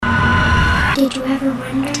Did you ever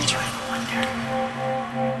wonder?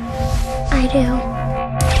 I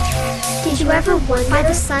do. Did you ever wonder why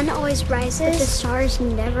the sun always rises, but the stars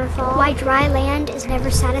never fall? Why dry land is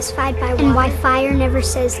never satisfied by water? And why fire never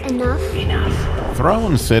says enough?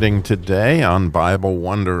 Throne sitting today on Bible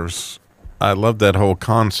Wonders. I love that whole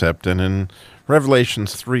concept. And in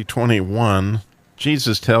Revelations 3:21,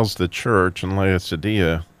 Jesus tells the church in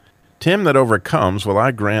Laodicea, "To him that overcomes will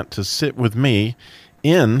I grant to sit with me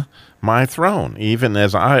in my throne, even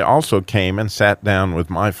as I also came and sat down with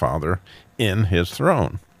my Father in his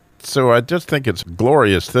throne." So I just think it's a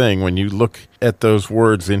glorious thing when you look at those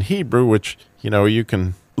words in Hebrew, which, you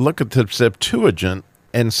can look at the Septuagint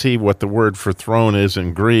and see what the word for throne is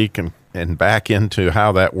in Greek and back into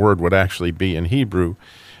how that word would actually be in Hebrew.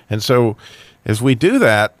 And so as we do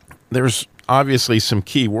that, there's obviously some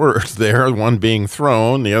key words there, one being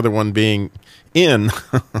throne, the other one being in.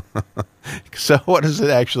 So what does it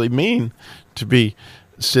actually mean to be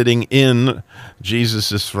sitting in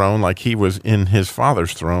Jesus' throne like he was in his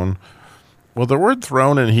Father's throne? Well, the word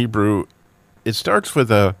throne in Hebrew, it starts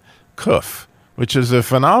with a kuf, which is a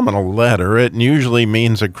phenomenal letter. It usually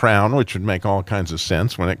means a crown, which would make all kinds of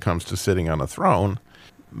sense when it comes to sitting on a throne.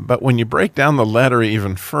 But when you break down the letter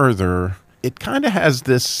even further, it kind of has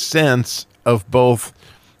this sense of both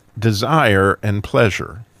desire and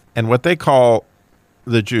pleasure, and what they call,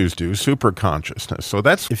 the Jews do, super consciousness. So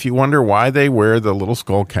that's, if you wonder why they wear the little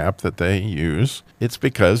skull cap that they use, it's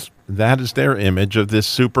because that is their image of this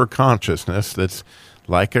super consciousness that's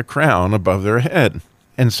like a crown above their head.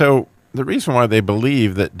 And so the reason why they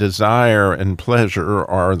believe that desire and pleasure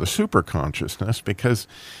are the super consciousness, because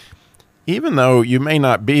even though you may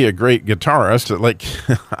not be a great guitarist, like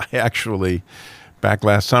I actually, back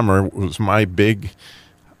last summer, was my big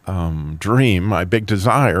dream, my big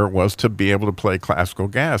desire was to be able to play classical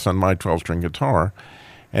gas on my 12-string guitar.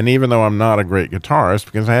 And even though I'm not a great guitarist,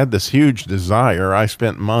 because I had this huge desire, I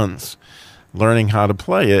spent months learning how to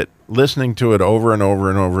play it, listening to it over and over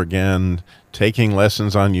and over again, taking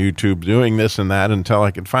lessons on YouTube, doing this and that until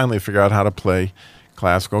I could finally figure out how to play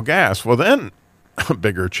classical gas. Well, then, a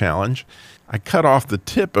bigger challenge, I cut off the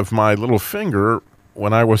tip of my little finger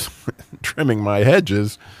when I was trimming my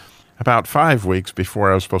hedges about 5 weeks before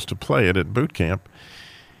I was supposed to play it at boot camp.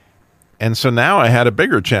 And so now I had a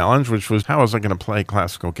bigger challenge, which was how was I going to play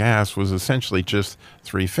classical gas, was essentially just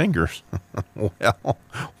 3 fingers. Well,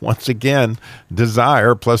 once again,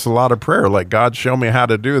 desire plus a lot of prayer, like, God, show me how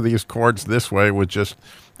to do these chords this way with just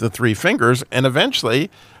the 3 fingers. And eventually,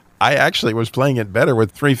 I actually was playing it better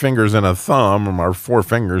with 3 fingers and a thumb, or 4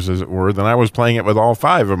 fingers, as it were, than I was playing it with all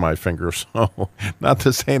 5 of my fingers. So, not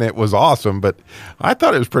to say it was awesome, but I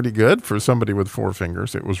thought it was pretty good for somebody with 4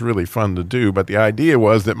 fingers. It was really fun to do, but the idea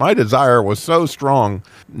was that my desire was so strong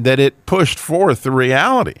that it pushed forth the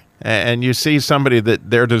reality. And you see somebody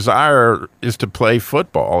that their desire is to play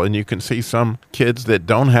football, and you can see some kids that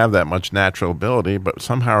don't have that much natural ability, but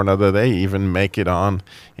somehow or another they even make it on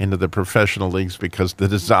into the professional leagues because the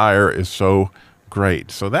desire is so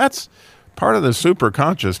great. So that's part of the super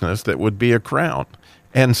consciousness that would be a crown.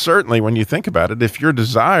 And certainly when you think about it, if your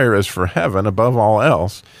desire is for heaven above all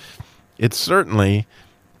else, it certainly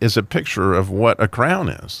is a picture of what a crown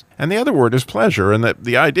is. And the other word is pleasure, and that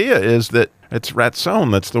the idea is that it's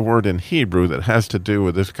ratzon, that's the word in Hebrew that has to do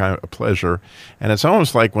with this kind of pleasure. And it's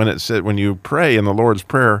almost like when it said, when you pray in the Lord's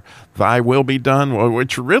Prayer, thy will be done, well,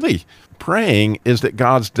 what you're really praying is that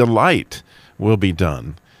God's delight will be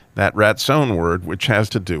done. That ratzon word, which has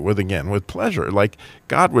to do with, again, with pleasure. Like,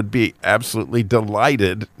 God would be absolutely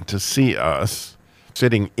delighted to see us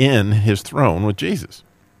sitting in his throne with Jesus.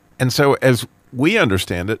 And so as we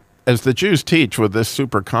understand it, as the Jews teach with this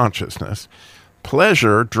super consciousness,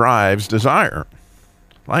 pleasure drives desire.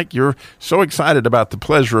 Like, you're so excited about the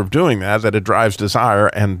pleasure of doing that it drives desire,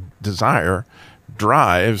 and desire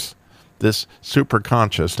drives this super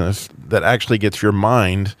consciousness that actually gets your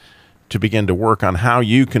mind to begin to work on how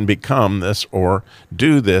you can become this or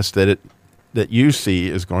do this that you see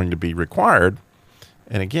is going to be required.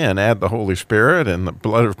 And again, add the Holy Spirit and the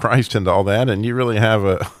blood of Christ into all that, and you really have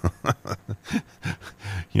a,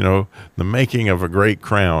 the making of a great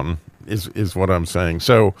crown is what I'm saying.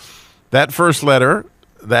 So that first letter,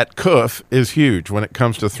 that kuf, is huge when it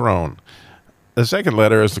comes to throne. The second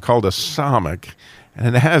letter is called a samach,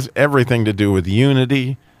 and it has everything to do with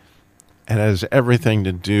unity, and it has everything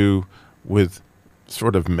to do with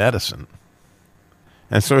sort of medicine.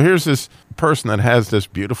 And so here's this person that has this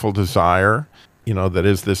beautiful desire, that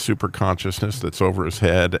is this super consciousness that's over his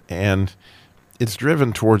head, and it's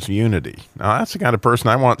driven towards unity. Now, that's the kind of person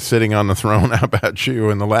I want sitting on the throne. How about you?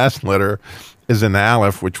 And the last letter is an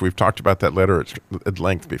Aleph, which we've talked about that letter at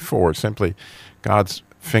length before. Simply God's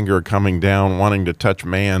finger coming down, wanting to touch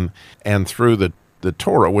man, and through the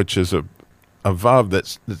Torah, which is a vav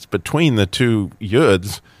that's between the two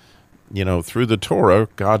yuds, through the Torah,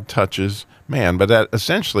 God touches man. But that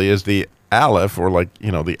essentially is the Aleph, or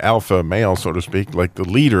the alpha male, so to speak, like the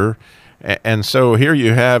leader. And so here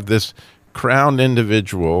you have this crowned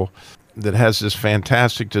individual that has this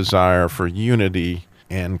fantastic desire for unity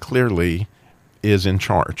and clearly is in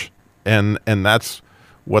charge. And that's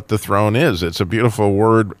what the throne is. It's a beautiful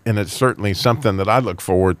word, and it's certainly something that I look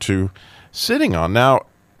forward to sitting on. Now,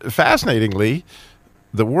 fascinatingly,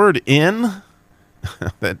 the word in,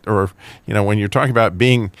 when you're talking about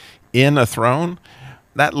being in a throne,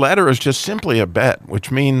 that letter is just simply a bet, which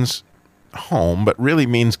means home, but really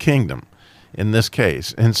means kingdom in this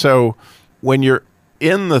case. And so when you're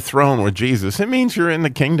in the throne with Jesus, it means you're in the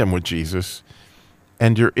kingdom with Jesus,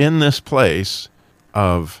 and you're in this place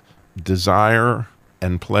of desire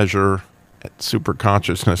and pleasure, super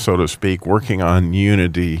consciousness, so to speak, working on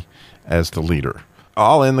unity as the leader.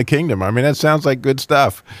 All in the kingdom. I mean, that sounds like good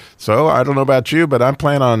stuff. So I don't know about you, but I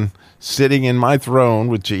plan on sitting in my throne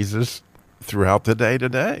with Jesus throughout the day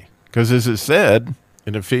today. Because as it said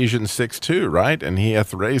in Ephesians 6:2, right? And he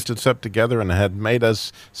hath raised us up together and had made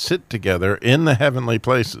us sit together in the heavenly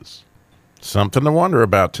places. Something to wonder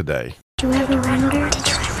about today. Do you ever wonder? Did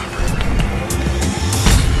you ever wonder?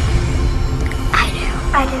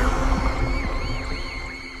 I do.